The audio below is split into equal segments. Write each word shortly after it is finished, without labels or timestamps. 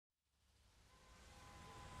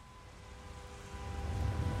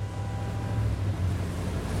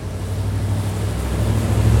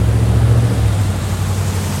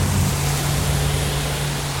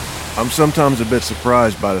I'm sometimes a bit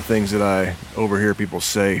surprised by the things that I overhear people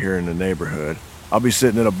say here in the neighborhood. I'll be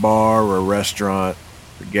sitting at a bar or a restaurant,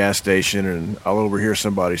 a gas station, and I'll overhear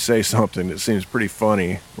somebody say something that seems pretty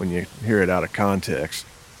funny when you hear it out of context.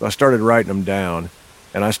 So I started writing them down,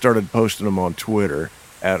 and I started posting them on Twitter,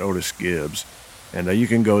 at Otis Gibbs. And you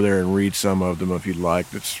can go there and read some of them if you'd like.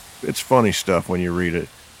 It's funny stuff when you read it.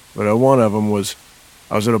 But one of them was,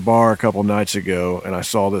 I was at a bar a couple nights ago, and I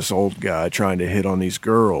saw this old guy trying to hit on these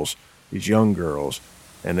girls, these young girls,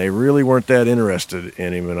 and they really weren't that interested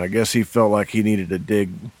in him, and I guess he felt like he needed to dig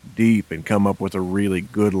deep and come up with a really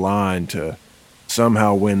good line to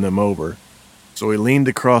somehow win them over. So he leaned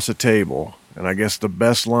across a table, and I guess the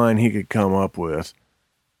best line he could come up with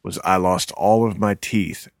was, "I lost all of my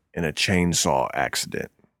teeth in a chainsaw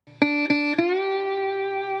accident."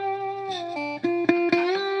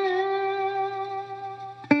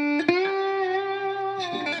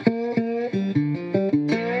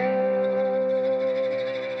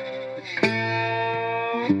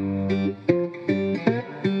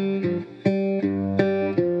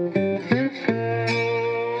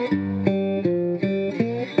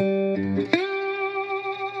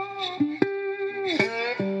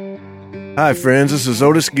 Hi friends, this is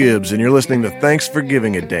Otis Gibbs, and you're listening to Thanks for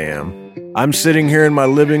Giving a Damn. I'm sitting here in my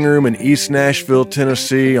living room in East Nashville,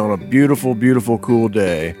 Tennessee on a beautiful, beautiful, cool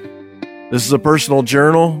day. This is a personal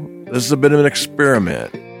journal. This is a bit of an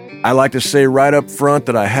experiment. I like to say right up front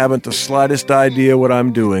that I haven't the slightest idea what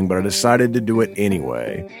I'm doing, but I decided to do it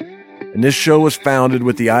anyway. And this show was founded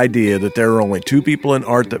with the idea that there are only two people in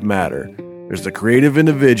art that matter. There's the creative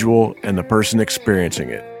individual and the person experiencing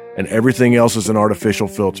it, and everything else is an artificial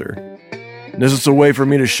filter. And this is a way for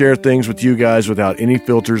me to share things with you guys without any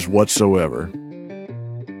filters whatsoever.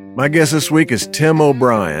 My guest this week is Tim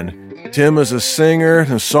O'Brien. Tim is a singer,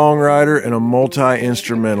 a songwriter, and a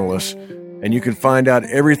multi-instrumentalist, and you can find out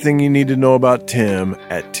everything you need to know about Tim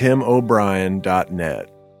at timobrien.net.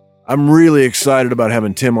 I'm really excited about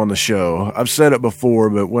having Tim on the show. I've said it before,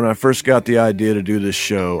 but when I first got the idea to do this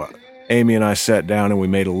show, Amy and I sat down and we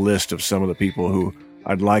made a list of some of the people who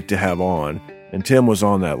I'd like to have on, and Tim was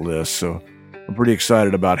on that list, so I'm pretty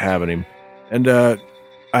excited about having him. And I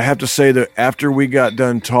have to say that after we got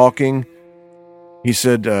done talking, he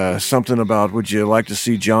said something about, would you like to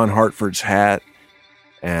see John Hartford's hat?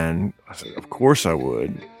 And I said, of course I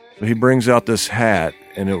would. So he brings out this hat,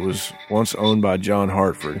 and it was once owned by John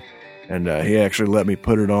Hartford. And he actually let me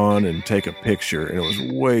put it on and take a picture, and it was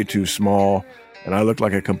way too small, and I looked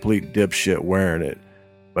like a complete dipshit wearing it.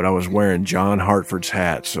 But I was wearing John Hartford's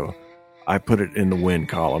hat, so I put it in the win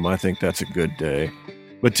column. I think that's a good day.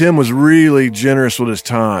 But Tim was really generous with his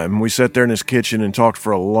time. We sat there in his kitchen and talked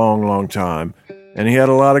for a long, long time. And he had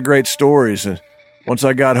a lot of great stories. And once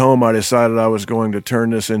I got home, I decided I was going to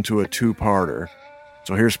turn this into a two-parter.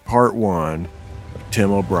 So here's part one of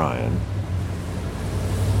Tim O'Brien.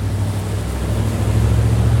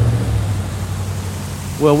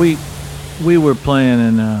 Well, we were playing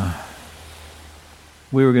and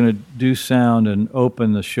we were going to do sound and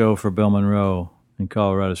open the show for Bill Monroe in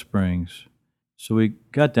Colorado Springs. So we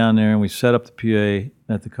got down there and we set up the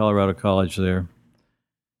PA at the Colorado College there.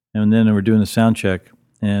 And then we're doing the sound check.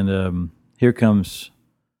 And here comes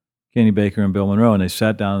Kenny Baker and Bill Monroe. And they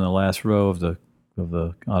sat down in the last row of the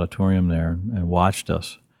auditorium there and watched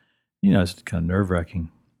us. You know, it's kind of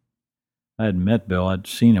nerve-wracking. I had met Bill. I'd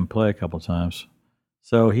seen him play a couple times.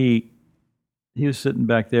 So he was sitting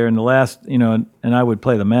back there, and the last, and I would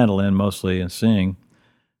play the mandolin mostly and sing.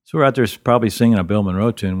 So we're out there probably singing a Bill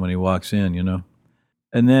Monroe tune when he walks in,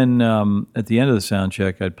 And then at the end of the sound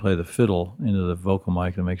check, I'd play the fiddle into the vocal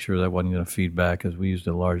mic to make sure that wasn't going to feed back, because we used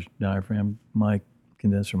a large diaphragm mic,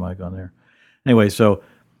 condenser mic on there. Anyway, so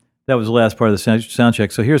that was the last part of the sound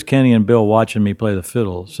check. So here's Kenny and Bill watching me play the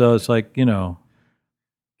fiddle. So it's like,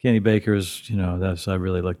 Kenny Baker's, I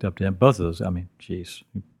really looked up to him. Both of those, geez.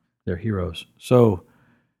 They're heroes. So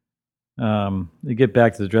they get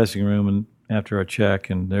back to the dressing room and after our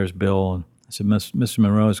check, and there's Bill. And I said, Mr.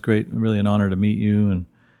 Monroe, it's great, really an honor to meet you, and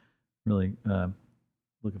really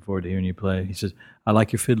looking forward to hearing you play. He says, I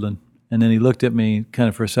like your fiddling. And then he looked at me kind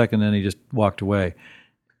of for a second, and he just walked away.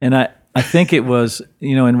 And I think it was,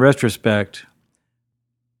 in retrospect,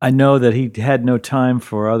 I know that he had no time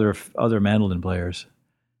for other mandolin players.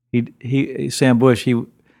 Sam Bush,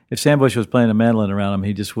 if Sam Bush was playing a mandolin around him,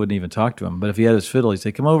 he just wouldn't even talk to him. But if he had his fiddle, he'd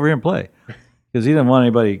say, come over here and play. Because he didn't want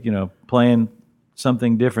anybody, playing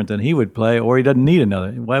something different than he would play, or he doesn't need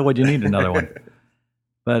another. Why would you need another one?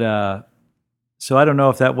 But so I don't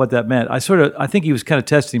know what that meant. I think he was kind of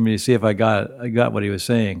testing me to see if I got what he was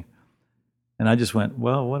saying. And I just went,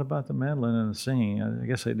 well, what about the mandolin and the singing? I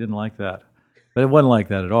guess I didn't like that. But it wasn't like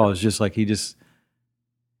that at all. It was just like he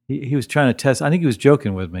was trying to test. I think he was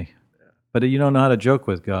joking with me. But you don't know how to joke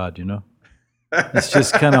with God, you know? It's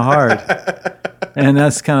just kind of hard. And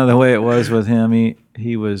that's kind of the way it was with him.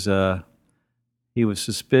 He was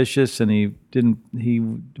suspicious, and he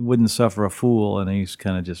wouldn't suffer a fool, and he's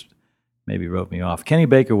kind of just maybe wrote me off. Kenny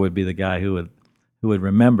Baker would be the guy who would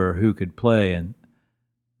remember who could play and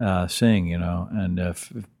sing, you know. And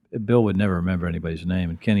if Bill would never remember anybody's name,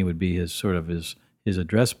 and Kenny would be his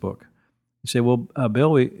address book. You say, well,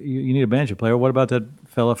 Bill, you need a banjo player. What about that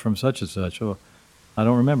fella from such and such? Well, I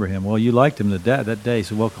don't remember him. Well, you liked him that day,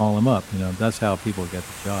 so we'll call him up. You know, that's how people get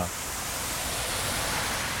the job.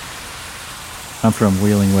 I'm from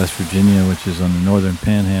Wheeling, West Virginia, which is on the northern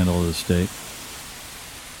panhandle of the state,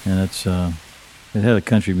 and it had a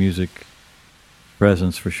country music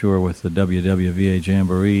presence for sure with the WWVA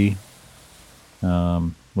Jamboree,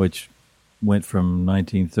 which went from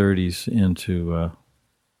 1930s into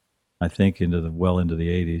I think into the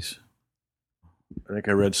 80s. I think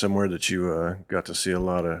I read somewhere that you got to see a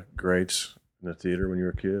lot of greats in the theater when you were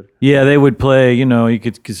a kid. Yeah, they would play. You know, you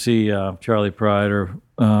could see Charlie Pride or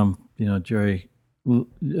Jerry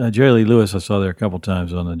Lee Lewis. I saw there a couple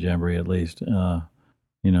times on the Jamboree at least.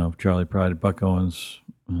 Charlie Pride, Buck Owens,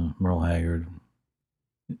 Merle Haggard.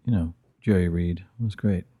 Jerry Reed. It was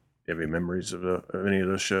great. Do you have any memories of any of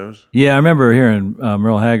those shows? Yeah, I remember hearing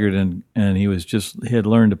Merle Haggard, and he had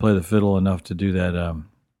learned to play the fiddle enough to do that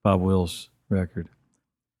Bob Wills record,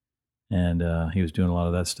 and he was doing a lot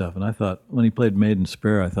of that stuff. And I thought when he played Maiden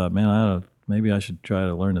Spare, I thought, man, maybe I should try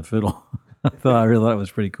to learn the fiddle. I really thought it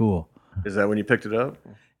was pretty cool. Is that when you picked it up?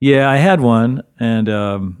 Yeah, I had one, and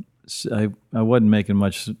I wasn't making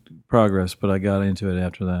much progress, but I got into it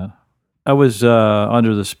after that. I was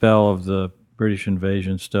under the spell of the British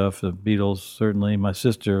invasion stuff, the Beatles, certainly. My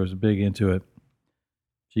sister was big into it.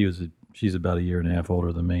 She's about a year and a half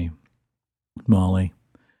older than me, Molly.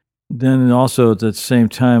 Then also at the same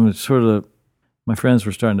time, it's sort of my friends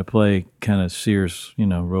were starting to play kind of Sears,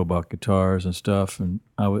 Roebuck guitars and stuff, and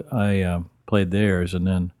I played theirs, and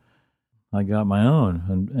then I got my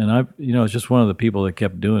own, and I was just one of the people that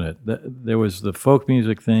kept doing it. There was the folk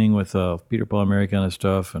music thing with Peter, Paul, and Mary kind of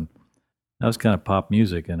stuff, and that was kind of pop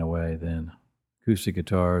music in a way then. Acoustic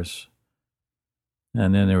guitars,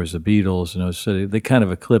 and then there was the Beatles, and so they kind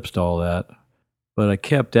of eclipsed all that. But I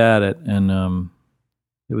kept at it, and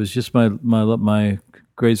it was just my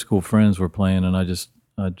grade school friends were playing, and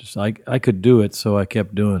I could do it, so I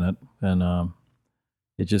kept doing it, and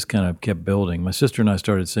it just kind of kept building. My sister and I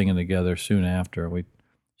started singing together soon after.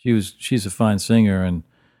 She's a fine singer, and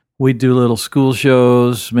we'd do little school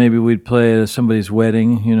shows. Maybe we'd play at somebody's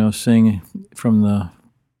wedding, sing from the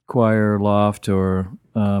choir loft, or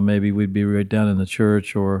maybe we'd be right down in the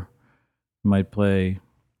church, or might play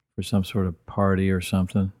for some sort of party or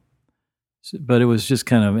something. But it was just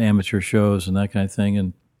kind of amateur shows and that kind of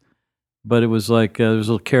thing. But it was like there was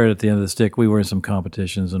a little carrot at the end of the stick. We were in some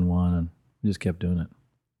competitions and won, and we just kept doing it.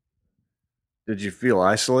 Did you feel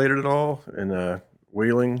isolated at all in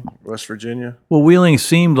Wheeling, West Virginia? Well, Wheeling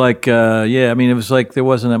seemed like, it was like there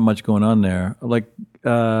wasn't that much going on there. Like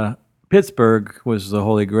Pittsburgh was the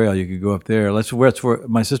holy grail. You could go up there. That's where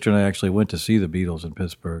my sister and I actually went to see the Beatles in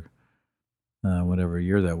Pittsburgh, whatever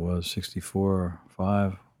year that was, 64 or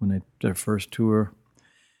 5, when their first tour.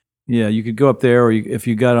 Yeah, you could go up there, or if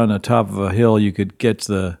you got on the top of a hill, you could get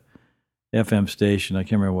to the FM station. I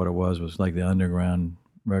can't remember what it was. It was like the underground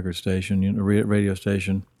record station, radio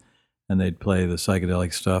station, and they'd play the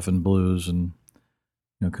psychedelic stuff and blues and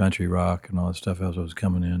country rock and all that stuff as it was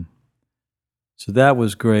coming in. So that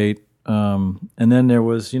was great. And then there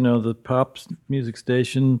was, the pop music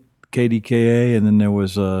station, KDKA, and then there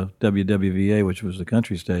was WWVA, which was the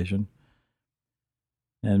country station.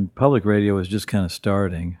 And public radio was just kind of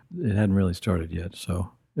starting. It hadn't really started yet.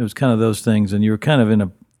 So it was kind of those things. And you were kind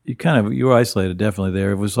of you were isolated definitely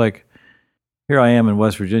there. It was like, here I am in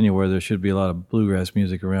West Virginia where there should be a lot of bluegrass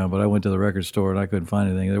music around, but I went to the record store and I couldn't find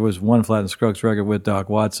anything. There was one Flatt and Scruggs record with Doc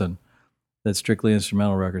Watson, that's strictly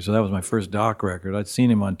instrumental record. So that was my first Doc record. I'd seen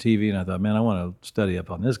him on TV and I thought, man, I want to study up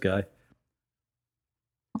on this guy.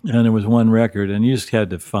 And there was one record, and you just had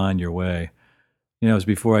to find your way. It was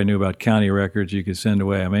before I knew about county records you could send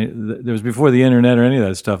away. I mean, there was before the internet or any of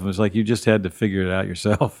that stuff. It was like you just had to figure it out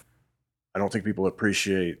yourself. I don't think people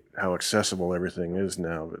appreciate how accessible everything is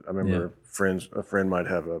now. But I remember a friend might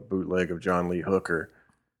have a bootleg of John Lee Hooker,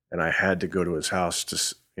 and I had to go to his house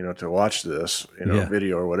to watch this,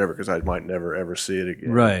 video or whatever, because I might never ever see it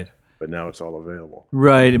again. Right. But now it's all available.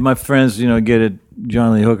 Right. And my friends, get a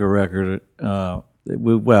John Lee Hooker record.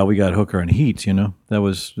 We got Hooker and Heat,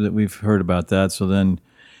 that we've heard about that. So then,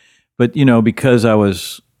 But, because I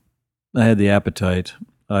had the appetite,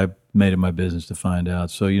 I made it my business to find out.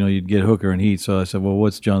 So, you'd get Hooker and Heat. So I said, well,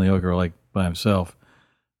 what's John Lee Hooker like by himself?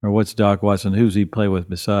 Or what's Doc Watson? Who's he play with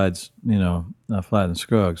besides, Flatt and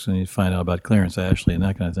Scruggs? And you'd find out about Clarence Ashley and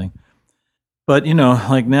that kind of thing. But,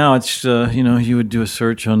 like now it's, you would do a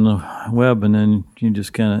search on the web and then you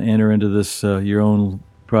just kind of enter into this, your own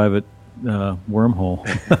private wormhole.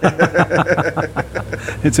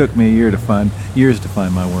 It took me years to find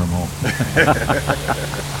my wormhole.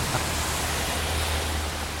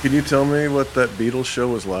 Can you tell me what that Beatles show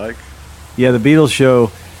was like? Yeah, the Beatles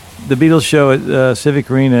show at Civic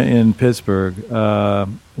Arena in Pittsburgh.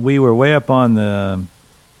 We were way up on the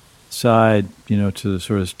side, to the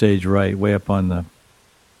sort of stage right, way up on the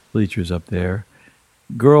bleachers up there.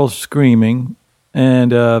 Girls screaming,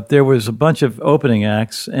 and there was a bunch of opening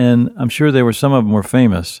acts, and I'm sure some of them were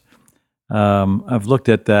famous. I've looked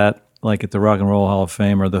at that, like at the Rock and Roll Hall of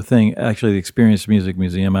Fame, or the Experience Music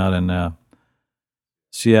Museum out in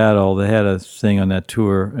Seattle. They had a thing on that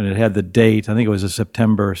tour, and it had the date. I think it was a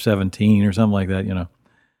September 17 or something like that,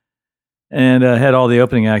 And had all the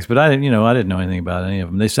opening acts, but I didn't know anything about any of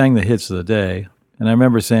them. They sang the hits of the day, and I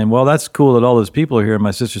remember saying, "Well, that's cool that all those people are here." And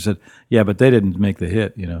my sister said, "Yeah, but they didn't make the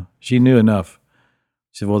hit." She knew enough.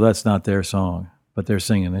 She said, "Well, that's not their song, but they're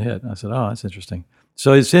singing the hit." And I said, "Oh, that's interesting."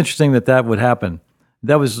 So it's interesting that would happen.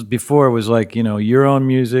 That was before it was like your own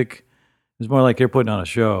music. It was more like they're putting on a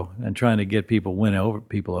show and trying to get people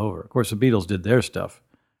people over. Of course, the Beatles did their stuff,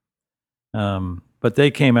 but they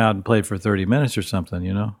came out and played for 30 minutes or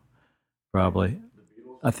something. Probably.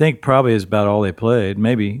 I think probably is about all they played,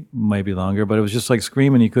 maybe longer, but it was just like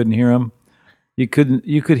screaming. You couldn't hear them. You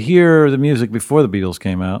could hear the music before the Beatles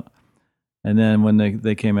came out. And then when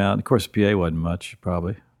they came out, of course, the PA wasn't much,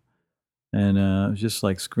 probably. And it was just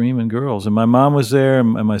like screaming girls. And my mom was there,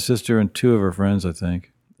 and my sister and two of her friends, I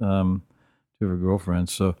think, two of her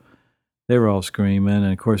girlfriends. So they were all screaming.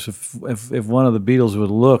 And of course, if one of the Beatles would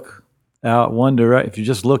look out one direction, if you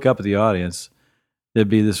just look up at the audience, there'd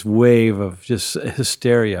be this wave of just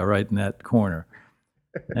hysteria right in that corner.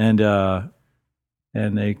 And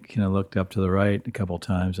they looked up to the right a couple of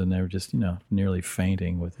times, and they were just nearly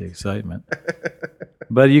fainting with the excitement.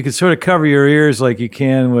 But you could sort of cover your ears like you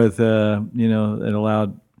can with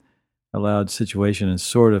an allowed situation, and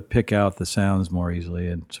sort of pick out the sounds more easily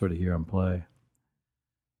and sort of hear them play.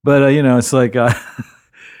 But it's like I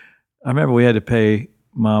remember we had to pay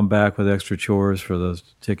Mom back with extra chores for those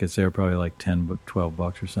tickets. They were probably like $10,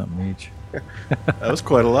 $12 or something each. That was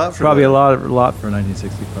quite a lot for probably that. a lot for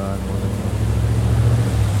 1965.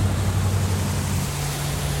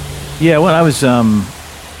 Yeah, when I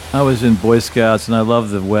was in Boy Scouts, and I loved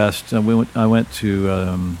the West. I went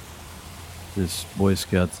to this Boy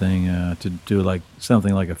Scout thing to do like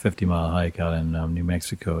something like a 50-mile hike out in New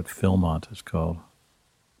Mexico at Philmont, it's called.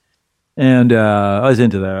 And I was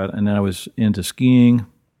into that, and then I was into skiing.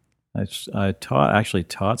 I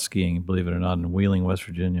taught skiing, believe it or not, in Wheeling, West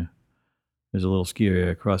Virginia. There's a little ski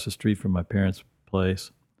area across the street from my parents'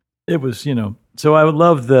 place. It was, so I would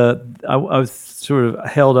love I was sort of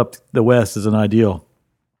held up the West as an ideal.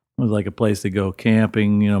 It was like a place to go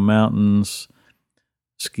camping, mountains,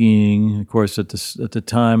 skiing. Of course, at the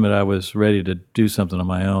time that I was ready to do something on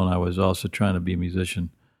my own, I was also trying to be a musician.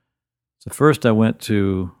 So first I went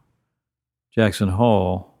to Jackson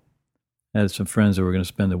Hole. I had some friends that were going to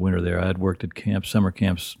spend the winter there. I had worked at summer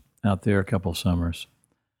camps out there a couple of summers.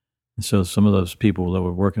 And so some of those people that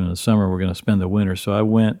were working in the summer were going to spend the winter. So I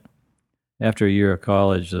went, after a year of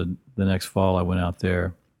college, the next fall I went out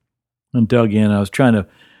there and dug in. I was trying to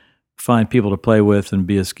find people to play with and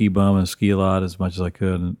be a ski bum and ski a lot as much as I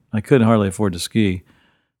could. And I couldn't hardly afford to ski.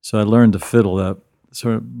 So I learned to fiddle. That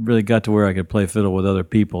sort of really got to where I could play fiddle with other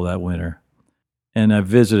people that winter. And I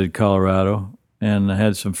visited Colorado, and I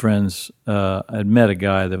had some friends. I'd met a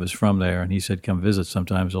guy that was from there, and he said, come visit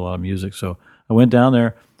sometimes, a lot of music. So I went down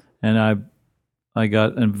there, and I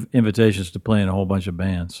got invitations to play in a whole bunch of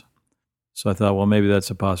bands. So I thought, well, maybe that's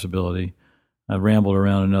a possibility. I rambled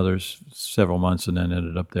around another several months and then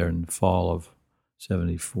ended up there in the fall of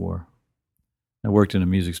 74. I worked in a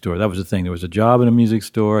music store. That was the thing. There was a job in a music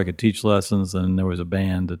store. I could teach lessons, and there was a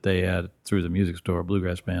band that they had through the music store, a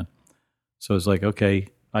bluegrass band. So it's like, okay,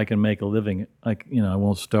 I can make a living. I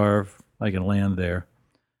won't starve. I can land there.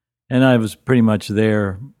 And I was pretty much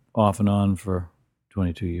there off and on for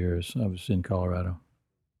 22 years. I was in Colorado.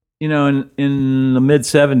 In the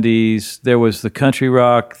mid-'70s, there was the country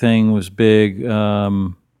rock thing was big.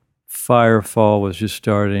 Firefall was just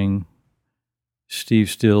starting. Steve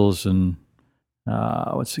Stills and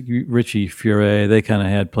Richie Furay, they kind of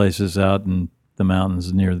had places out in the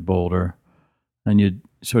mountains near the Boulder. And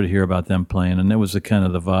sort of hear about them playing, and that was the kind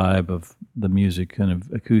of the vibe of the music, kind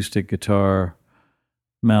of acoustic guitar,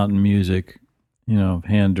 mountain music,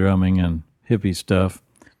 hand drumming and hippie stuff,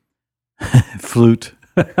 flute.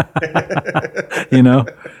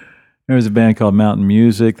 There was a band called Mountain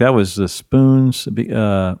Music. That was the Spoons.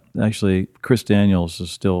 Actually, Chris Daniels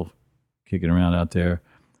is still kicking around out there.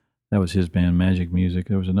 That was his band, Magic Music.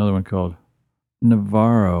 There was another one called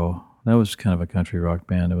Navarro. That was kind of a country rock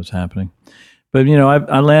band that was happening. But,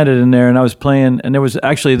 I landed in there and I was playing, and there was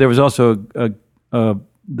also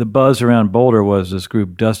the buzz around Boulder was this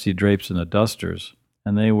group, Dusty Drapes and the Dusters.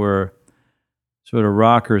 And they were sort of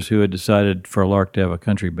rockers who had decided for a lark to have a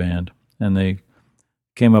country band. And they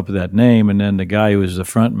came up with that name, and then the guy who was the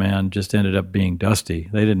front man just ended up being Dusty.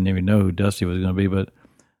 They didn't even know who Dusty was going to be, but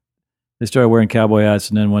they started wearing cowboy hats,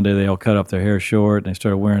 and then one day they all cut off their hair short, and they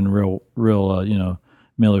started wearing real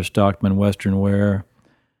Miller Stockman Western wear,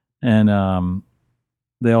 and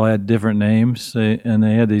they all had different names, and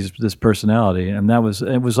they had this personality, and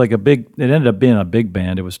it ended up being a big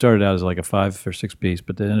band. It was started out as like a 5 or 6 piece,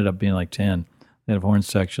 but they ended up being like 10. They had a horn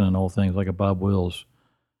section and the whole thing. It was like a Bob Wills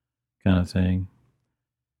kind of thing.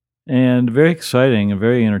 And very exciting and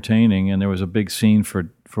very entertaining, and there was a big scene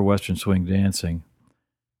for Western swing dancing.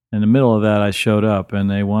 In the middle of that, I showed up,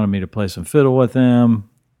 and they wanted me to play some fiddle with them,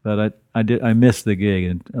 but I missed the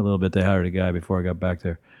gig a little bit. They hired a guy before I got back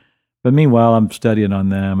there. But meanwhile, I'm studying on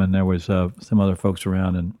them, and there was some other folks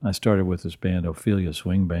around, and I started with this band, Ophelia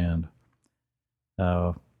Swing Band,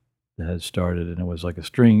 that had started, and it was like a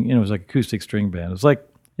string, it was like acoustic string band.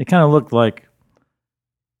 It kind of looked like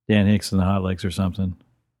Dan Hicks and the Hot Legs or something.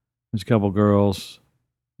 There was a couple girls,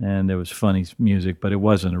 and there was funny music, but it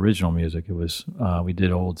wasn't original music. It was we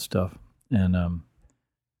did old stuff, and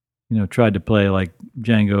tried to play like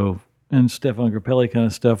Django and Stefan Grappelli kind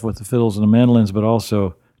of stuff with the fiddles and the mandolins, but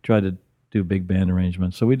also tried to do big band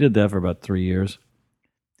arrangements. So we did that for about 3 years,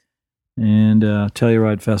 and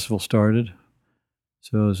Telluride Festival started.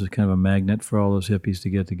 So it was kind of a magnet for all those hippies to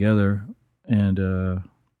get together, and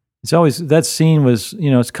it's always, that scene was,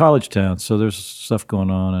 it's college town, so there's stuff going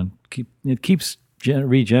on, and it keeps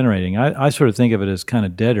regenerating. I sort of think of it as kind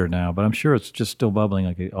of deader now, but I'm sure it's just still bubbling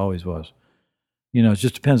like it always was. It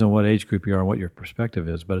just depends on what age group you are and what your perspective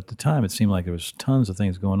is. But at the time, it seemed like there was tons of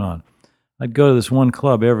things going on. I'd go to this one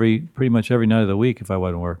club pretty much every night of the week if I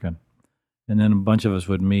wasn't working, and then a bunch of us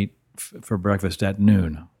would meet for breakfast at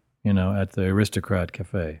noon, at the Aristocrat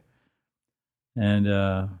Cafe, and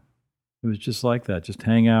it was just like that. Just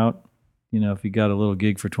hang out. If you got a little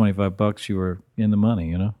gig for $25, you were in the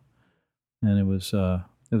money. And it was a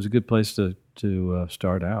good place to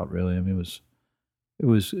start out. Really, I mean, it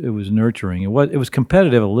was nurturing. It was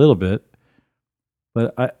competitive a little bit,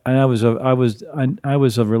 but I was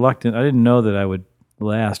a reluctant. I didn't know that I would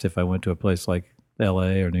last if I went to a place like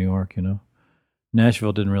L.A. or New York.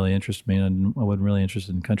 Nashville didn't really interest me, and I wasn't really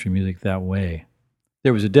interested in country music that way.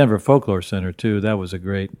 There was a Denver Folklore Center too. That was a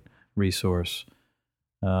great resource.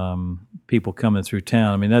 People coming through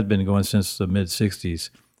town. I mean, that'd been going since the mid '60s.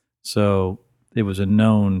 So it was a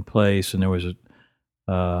known place, and there was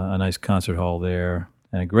a nice concert hall there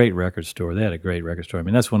and a great record store. They had a great record store. I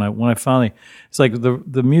mean, that's when I finally, it's like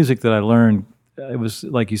the music that I learned, it was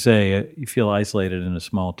like you say, you feel isolated in a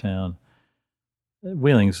small town.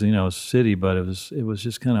 Wheeling's, a city, but it was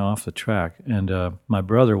just kind of off the track. And my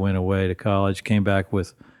brother went away to college, came back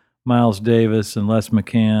with Miles Davis and Les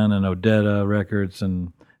McCann and Odetta records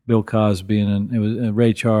and Bill Cosby, and it was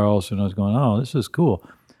Ray Charles, and I was going, oh, this is cool.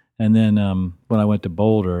 And then when I went to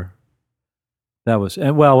Boulder, I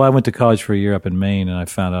went to college for a year up in Maine, and I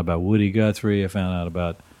found out about Woody Guthrie. I found out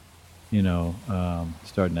about,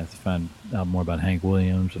 starting to find out more about Hank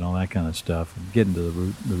Williams and all that kind of stuff, and getting to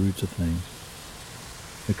the roots of things.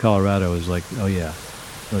 But Colorado is like, oh yeah,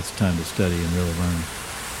 well, it's time to study and really learn.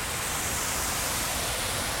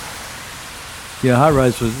 Yeah, Hot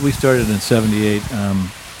Rides we started in 78,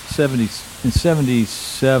 in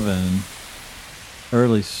 77,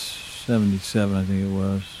 early 77, I think it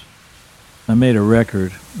was. I made a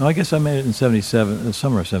record. Oh, I guess I made it in 77, the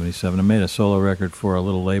summer of 77. I made a solo record for a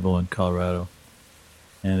little label in Colorado,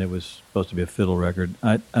 and it was supposed to be a fiddle record.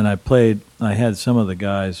 I had some of the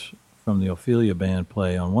guys from the Ophelia band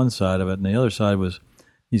play on one side of it, and the other side was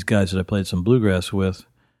these guys that I played some bluegrass with.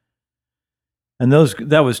 And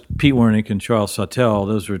that was Pete Wernick and Charles Sawtelle.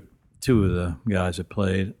 Those were two of the guys that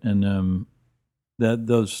played, and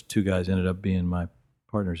those two guys ended up being my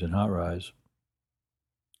partners in Hot Rise.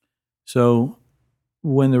 So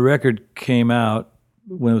when the record came out,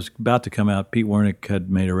 when it was about to come out, Pete Wernick had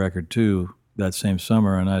made a record too that same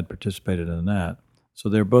summer, and I had participated in that. So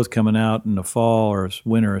they were both coming out in the fall or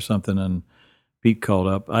winter or something, and Pete called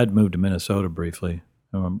up. I'd moved to Minnesota briefly,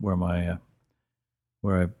 where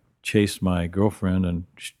I chased my girlfriend, and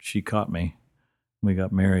she caught me. We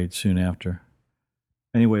got married soon after.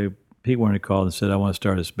 Anyway, Pete wanted to call and said, I want to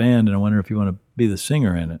start this band, and I wonder if you want to be the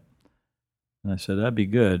singer in it. And I said, that'd be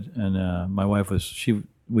good. And my wife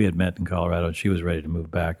we had met in Colorado, and she was ready to move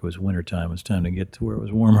back. It was wintertime. It was time to get to where it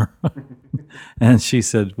was warmer. And she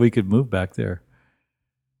said, we could move back there,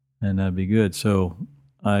 and that'd be good. So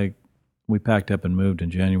we packed up and moved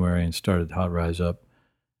in January and started Hot Rise Up.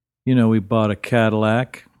 We bought a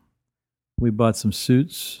Cadillac. We bought some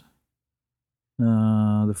suits.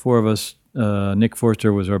 The four of us, Nick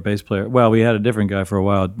Forster was our bass player. Well, we had a different guy for a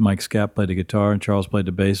while. Mike Scapp played the guitar and Charles played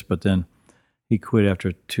the bass, but then he quit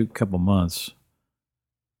after couple months.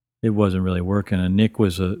 It wasn't really working, and Nick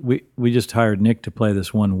was we just hired Nick to play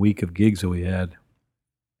this 1 week of gigs that we had,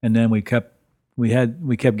 and then we kept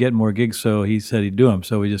getting more gigs, so he said he'd do them,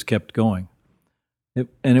 so we just kept going.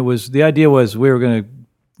 The idea was we were going to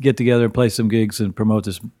get together and play some gigs and promote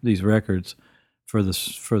these records for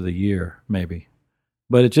the year maybe,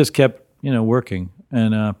 but it just kept working.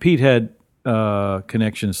 And Pete had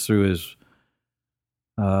connections through his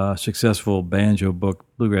successful banjo book,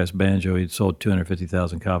 Bluegrass Banjo. He'd sold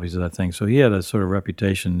 250,000 copies of that thing, so he had a sort of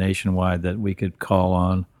reputation nationwide that we could call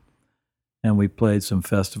on, and we played some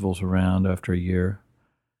festivals around after a year.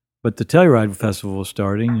 But the Telluride Festival was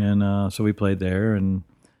starting, and so we played there, and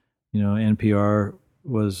NPR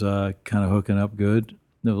was kind of hooking up good.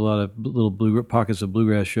 There was a lot of little pockets of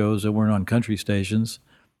bluegrass shows that weren't on country stations,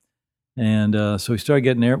 and so we started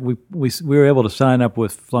getting there. We were able to sign up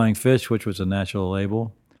with Flying Fish, which was a national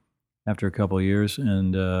label, after a couple of years,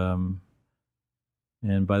 and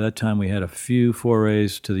by that time we had a few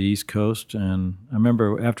forays to the East Coast. And I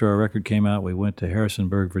remember after our record came out, we went to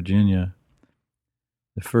Harrisonburg, Virginia,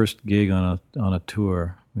 the first gig on a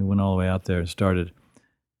tour. We went all the way out there and started.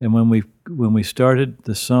 And when we started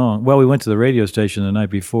the song, we went to the radio station the night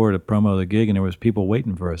before to promo the gig, and there was people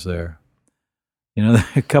waiting for us there.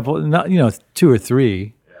 A couple, not 2 or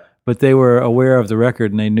 3, but they were aware of the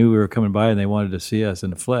record and they knew we were coming by and they wanted to see us in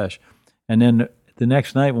the flesh. And then the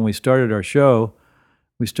next night when we started our show,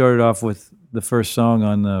 we started off with the first song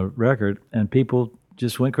on the record, and people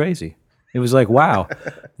just went crazy. It was like, wow,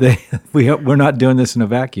 we're not doing this in a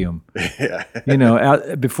vacuum.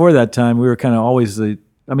 Yeah. Before that time, we were kind of always they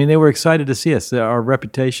were excited to see us. Our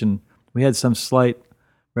reputation, we had some slight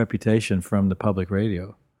reputation from the public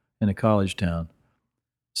radio in a college town.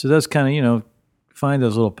 So that's kind of, find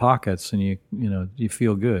those little pockets and you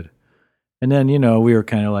feel good. And then, we were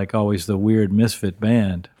kind of like always the weird misfit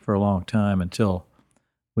band for a long time until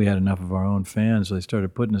we had enough of our own fans. They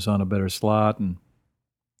started putting us on a better slot, and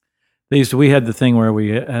we had the thing where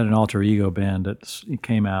we had an alter ego band that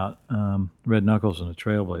came out, Red Knuckles and the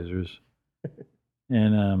Trailblazers.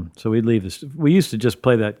 And so we'd leave this. We used to just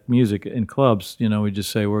play that music in clubs. We'd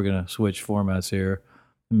just say we're going to switch formats here,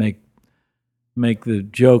 and make the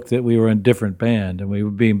joke that we were in a different band, and we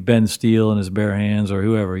would be Ben Steele and his bare hands, or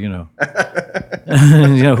whoever,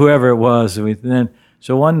 whoever it was. And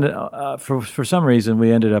for some reason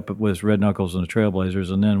we ended up with Red Knuckles and the Trailblazers,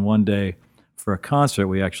 and then one day for a concert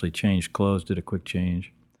we actually changed clothes, did a quick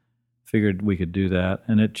change, figured we could do that,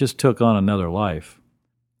 and it just took on another life.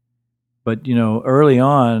 But early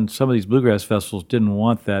on, some of these bluegrass festivals didn't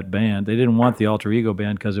want that band. They didn't want the alter ego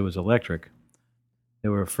band because it was electric. They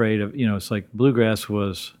were afraid of, it's like bluegrass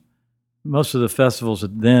was, most of the festivals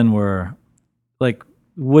then were like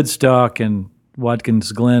Woodstock and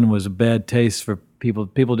Watkins Glen was a bad taste for people.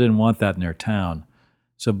 People didn't want that in their town.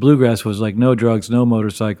 So bluegrass was like no drugs, no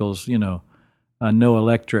motorcycles, no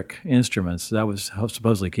electric instruments. That was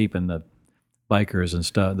supposedly keeping the bikers and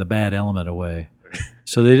stuff, the bad element away.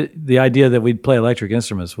 So the idea that we'd play electric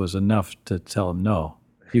instruments was enough to tell them, no,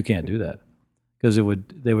 you can't do that. Because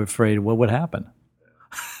they were afraid what would happen.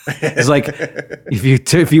 It's like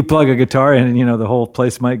if you plug a guitar in and the whole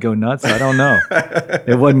place might go nuts. I don't know.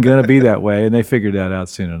 It wasn't going to be that way, and they figured that out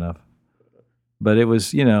soon enough. But it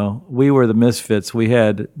was, we were the misfits.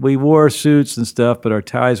 We wore suits and stuff, but our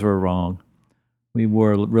ties were wrong. We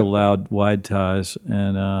wore real loud, wide ties,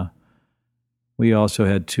 and we also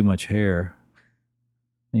had too much hair.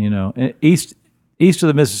 And east of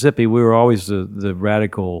the Mississippi, we were always the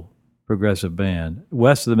radical progressive band.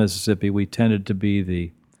 West of the Mississippi, we tended to be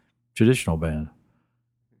the traditional band.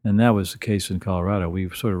 And that was the case in Colorado. We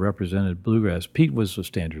sort of represented bluegrass. Pete was the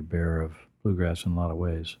standard bearer of bluegrass in a lot of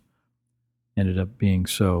ways. Ended up being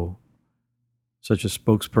such a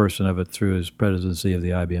spokesperson of it through his presidency of the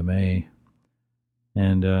IBMA.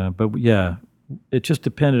 And but yeah, it just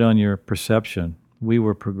depended on your perception. We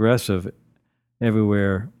were progressive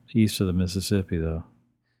everywhere east of the Mississippi, though.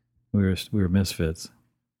 We were misfits.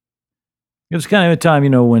 It was kind of a time,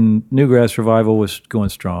 when Newgrass Revival was going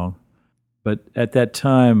strong. But at that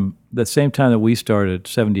time, that same time that we started,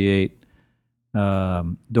 78,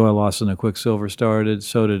 Doyle Lawson and Quicksilver started.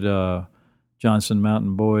 So did Johnson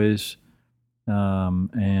Mountain Boys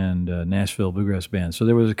and Nashville Bluegrass Band. So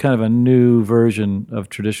there was a kind of a new version of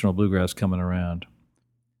traditional bluegrass coming around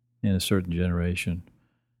in a certain generation.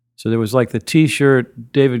 So there was like the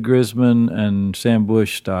T-shirt, David Grisman and Sam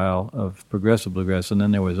Bush style of progressive bluegrass, and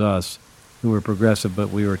then there was us, who were progressive, but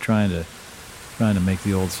we were trying to make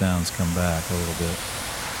the old sounds come back a little bit.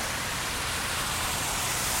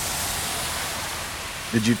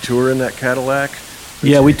 Did you tour in that Cadillac?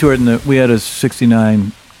 Yeah, we toured we had a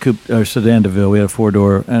 69 coupe or sedan DeVille. We had a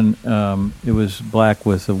 4-door, and it was black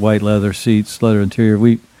with the white leather seats, leather interior.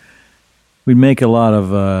 We'd make a lot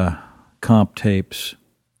of comp tapes.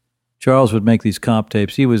 Charles would make these comp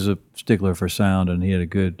tapes. He was a stickler for sound, and he had a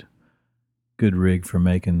good rig for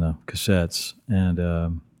making the cassettes.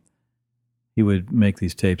 And he would make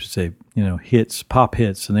these tapes and say, hits, pop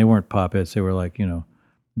hits, and they weren't pop hits. They were like,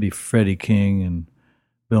 be Freddie King and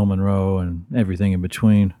Bill Monroe and everything in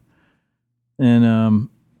between. And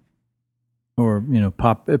or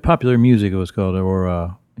popular music it was called, or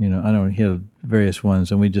I don't know, he had various ones,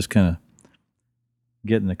 and we just kind of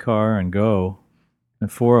get in the car and go.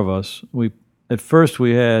 And 4 of us, at first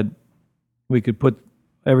we could put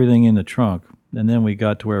everything in the trunk, and then we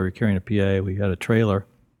got to where we were carrying a PA. We had a trailer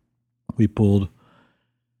we pulled, and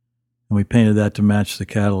we painted that to match the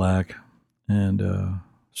Cadillac. And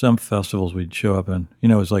some festivals we'd show up in,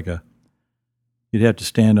 it was like you'd have to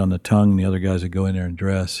stand on the tongue, and the other guys would go in there and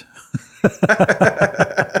dress.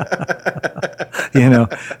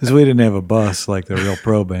 Because we didn't have a bus like the real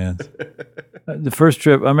pro bands. The first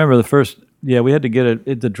trip, I remember we had to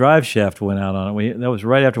get the drive shaft went out on it. That was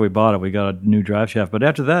right after we bought it. We got a new drive shaft, but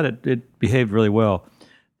after that, it behaved really well.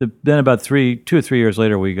 Then about 2 or 3 years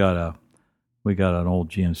later, we got an old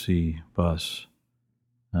GMC bus,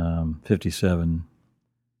 57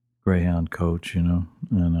 Greyhound coach, and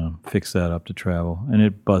fixed that up to travel. And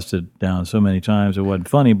it busted down so many times it wasn't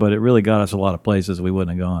funny, but it really got us a lot of places we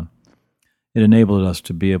wouldn't have gone. It enabled us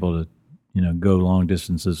to be able to, go long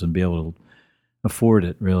distances and be able to afford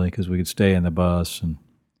it, really, because we could stay in the bus. And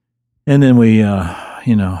then we,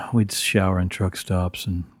 we'd shower in truck stops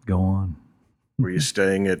and go on. Were you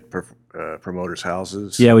staying at promoters'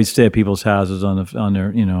 houses? Yeah, we'd stay at people's houses on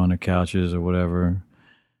their couches or whatever.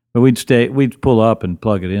 But we'd pull up and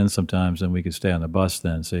plug it in sometimes, and we could stay on the bus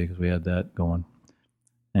then, because we had that going.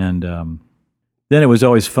 And then it was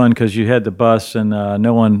always fun because you had the bus, and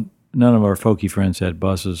none of our folky friends had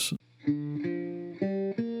buses.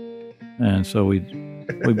 And so we'd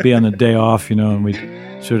be on the day off, and we'd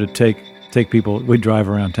sort of take people, we'd drive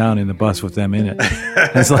around town in the bus with them in it.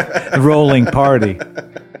 It's like a rolling party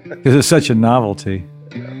because it's such a novelty.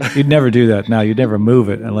 You'd never do that now. You'd never move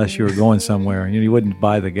it unless you were going somewhere. You wouldn't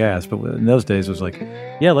buy the gas. But in those days, it was like,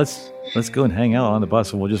 yeah, let's go and hang out on the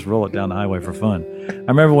bus, and we'll just roll it down the highway for fun.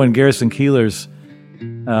 I remember when Garrison Keillor's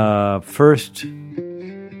first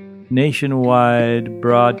nationwide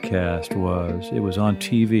broadcast it was on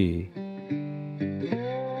TV.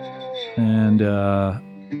 And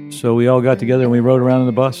so we all got together and we rode around in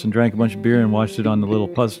the bus and drank a bunch of beer and watched it on the little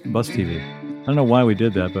bus TV. I don't know why we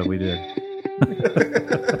did that, but we did.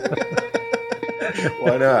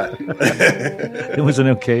 Why not? It was an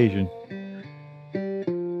occasion.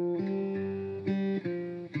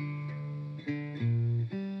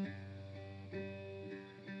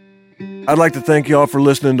 I'd like to thank y'all for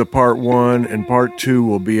listening to part 1, and part 2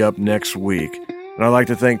 will be up next week. And I'd like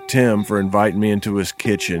to thank Tim for inviting me into his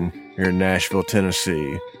kitchen here in Nashville,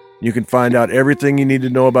 Tennessee. You can find out everything you need to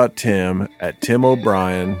know about Tim at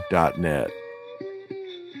timobrien.net.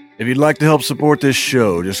 If you'd like to help support this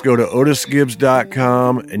show, just go to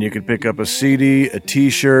otisgibbs.com and you can pick up a CD, a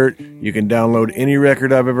t-shirt. You can download any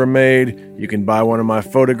record I've ever made. You can buy one of my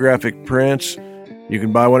photographic prints. You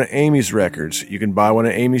can buy one of Amy's records. You can buy one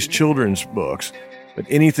of Amy's children's books. But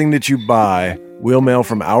anything that you buy, we'll mail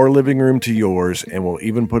from our living room to yours, and we'll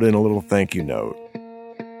even put in a little thank you note.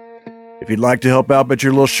 If you'd like to help out but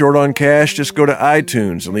you're a little short on cash, just go to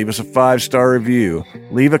iTunes and leave us a 5-star review.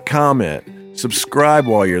 Leave a comment. Subscribe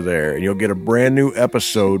while you're there, and you'll get a brand new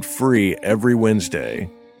episode free every Wednesday.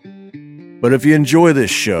 But if you enjoy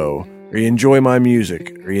this show, or you enjoy my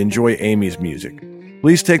music, or you enjoy Amy's music,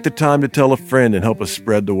 please take the time to tell a friend and help us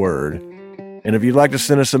spread the word. And if you'd like to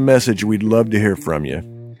send us a message, we'd love to hear from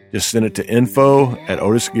you. Just send it to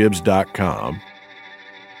info@otisgibbs.com.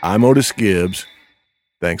 I'm Otis Gibbs.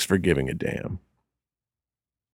 Thanks for giving a damn.